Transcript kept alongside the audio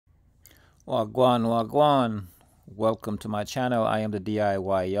Wagwan, wagwan. Welcome to my channel. I am the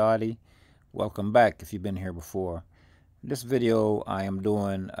DIY Yachty. Welcome back if you've been here before. In this video, I am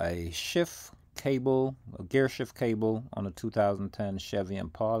doing a shift cable, a gear shift cable on a 2010 Chevy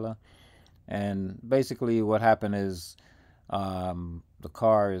Impala. And basically what happened is the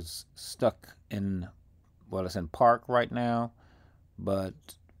car is stuck in, well, it's in park right now. But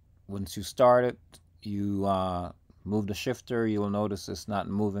once you start it, you move the shifter, you'll notice it's not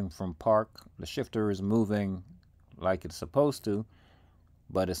moving from park. The shifter is moving like it's supposed to,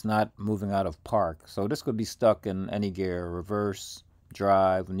 but it's not moving out of park. So this could be stuck in any gear, reverse,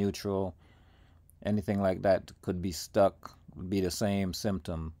 drive, neutral, anything like that could be stuck, would be the same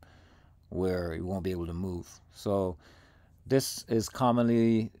symptom where you won't be able to move. So this is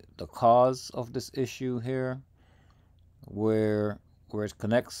commonly the cause of this issue here, where it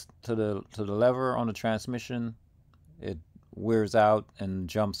connects to the lever on the transmission, it wears out and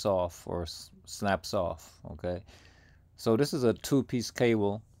jumps off or snaps off. Okay, so this is a two-piece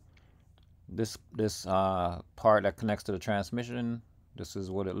cable. This part that connects to the transmission, this is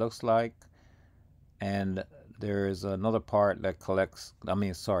what it looks like, and there is another part that connects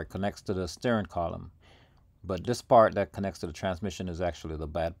to the steering column. But this part that connects to the transmission is actually the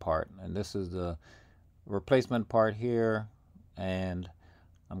bad part, and this is the replacement part here. And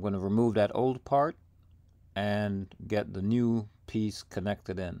I'm going to remove that old part and get the new piece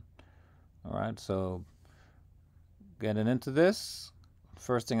connected in. All right, so getting into this,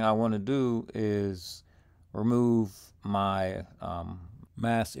 first thing I want to do is remove my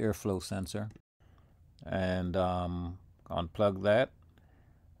mass airflow sensor and unplug that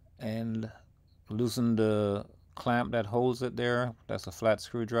and loosen the clamp that holds it there. That's a flat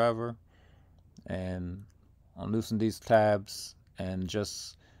screwdriver, and unloosen these tabs and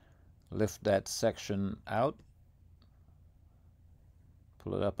just lift that section out.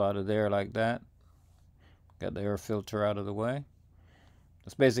 Pull it up out of there like that. Got the air filter out of the way.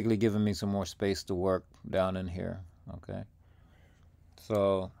 It's basically giving me some more space to work down in here. Okay,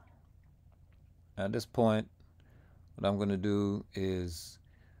 so at this point what I'm going to do is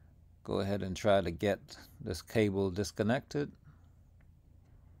go ahead and try to get this cable disconnected.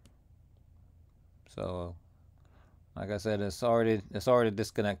 So like I said, it's already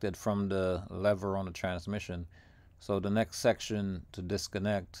disconnected from the lever on the transmission. So the next section to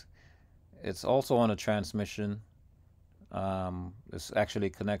disconnect, it's also on the transmission. It's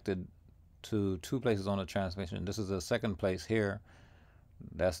actually connected to two places on the transmission. This is the second place here.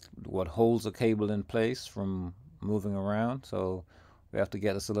 That's what holds the cable in place from moving around. So we have to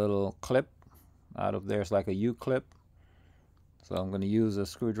get this little clip out of there. It's like a U-clip. So I'm going to use a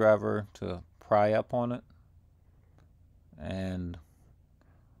screwdriver to pry up on it. And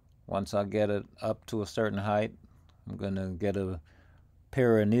once I get it up to a certain height, I'm going to get a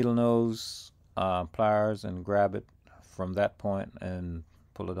pair of needle nose pliers and grab it from that point and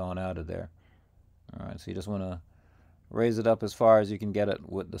pull it on out of there. All right, so you just want to raise it up as far as you can get it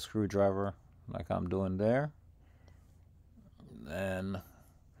with the screwdriver, like I'm doing there. And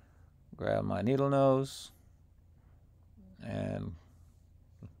grab my needle nose and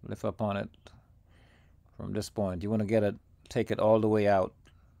lift up on it from this point. You want to take it all the way out.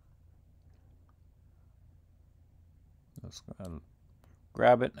 Just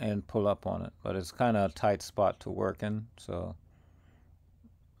grab it and pull up on it, but it's kind of a tight spot to work in, so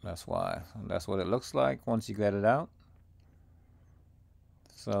that's why. That's what it looks like once you get it out.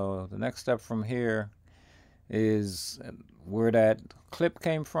 So the next step from here is where that clip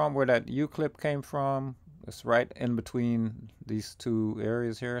came from, where that U-clip came from. It's right in between these two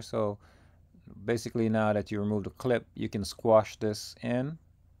areas here. So basically now that you remove the clip, you can squash this in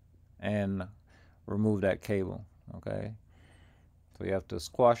and remove that cable. Okay, so you have to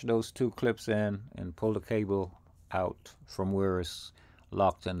squash those two clips in and pull the cable out from where it's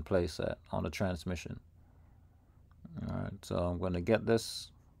locked in place at on the transmission. Alright, so I'm going to get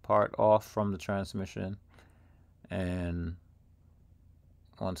this part off from the transmission, and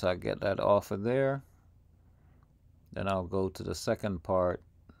once I get that off of there, then I'll go to the second part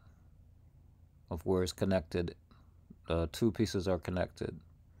of where it's connected. The two pieces are connected.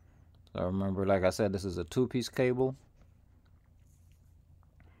 So remember, like I said, this is a two-piece cable.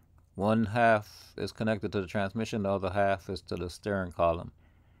 One half is connected to the transmission, the other half is to the steering column.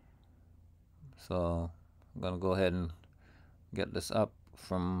 So I'm going to go ahead and get this up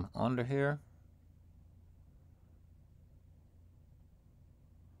from under here.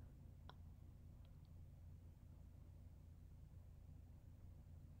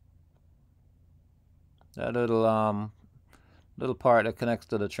 That little part that connects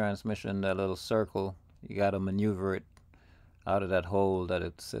to the transmission, that little circle, you got to maneuver it out of that hole that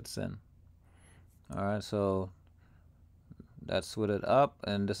it sits in. Alright, so that's with it up,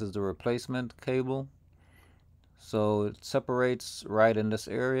 and this is the replacement cable. So it separates right in this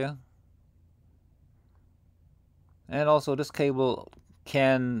area. And also this cable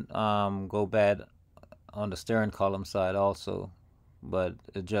can go bad on the steering column side also, but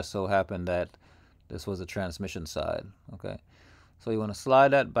it just so happened that this was the transmission side. Okay, so you want to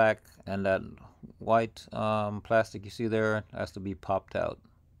slide that back, and that white plastic you see there has to be popped out.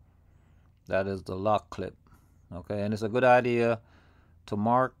 That is the lock clip. Okay, and it's a good idea to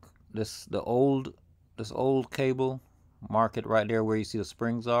mark this old cable. Mark it right there where you see the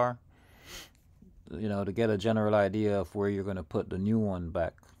springs are, you know, to get a general idea of where you're going to put the new one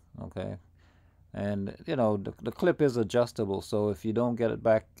back. Okay, and you know, the clip is adjustable, so if you don't get it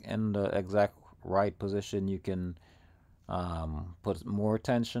back in the exact right position, you can put more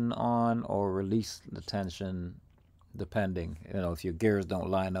tension on or release the tension, depending, you know, if your gears don't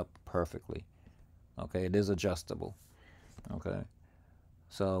line up perfectly. Okay, it is adjustable. Okay,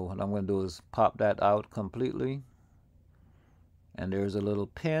 so what I'm going to do is pop that out completely, and there's a little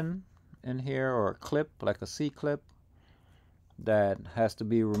pin in here, or a clip like a C-clip, that has to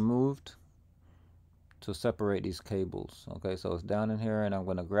be removed to separate these cables. Okay, so it's down in here, and I'm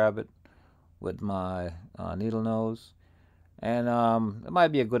going to grab it with my needle nose. And it might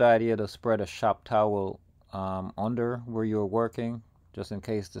be a good idea to spread a shop towel under where you're working, just in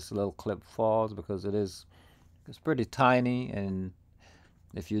case this little clip falls, because it's pretty tiny, and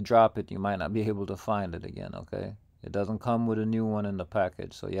if you drop it, you might not be able to find it again. Okay, it doesn't come with a new one in the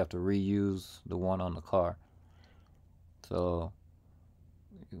package, so you have to reuse the one on the car. So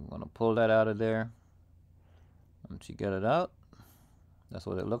you want to pull that out of there. Once you get it out, that's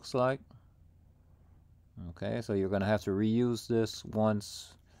what it looks like. Okay, so you're going to have to reuse this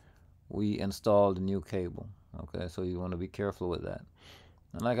once we install the new cable. Okay, so you want to be careful with that.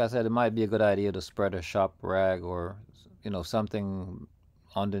 And like I said, it might be a good idea to spread a shop rag, or, you know, something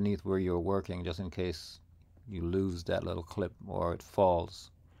underneath where you're working, just in case you lose that little clip or it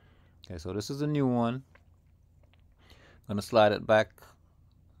falls. Okay, so this is a new one. I'm going to slide it back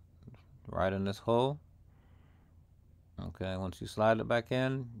right in this hole. Okay, once you slide it back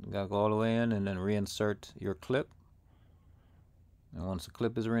in, you gotta go all the way in and then reinsert your clip. And once the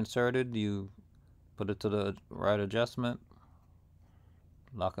clip is reinserted, you put it to the right adjustment,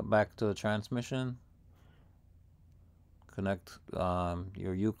 lock it back to the transmission, connect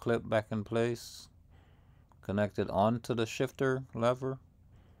your U-clip back in place, connect it onto the shifter lever.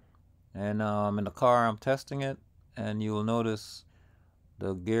 And in the car I'm testing it, and you will notice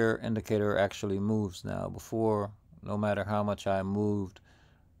the gear indicator actually moves now. Before, no matter how much I moved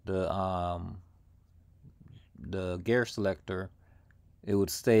the gear selector, it would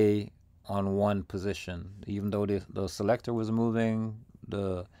stay on one position. Even though the selector was moving,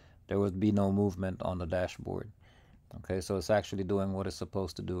 there would be no movement on the dashboard. Okay, so it's actually doing what it's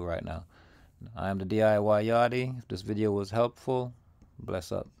supposed to do right now. I am the DIY Yachty. If this video was helpful,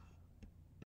 bless up.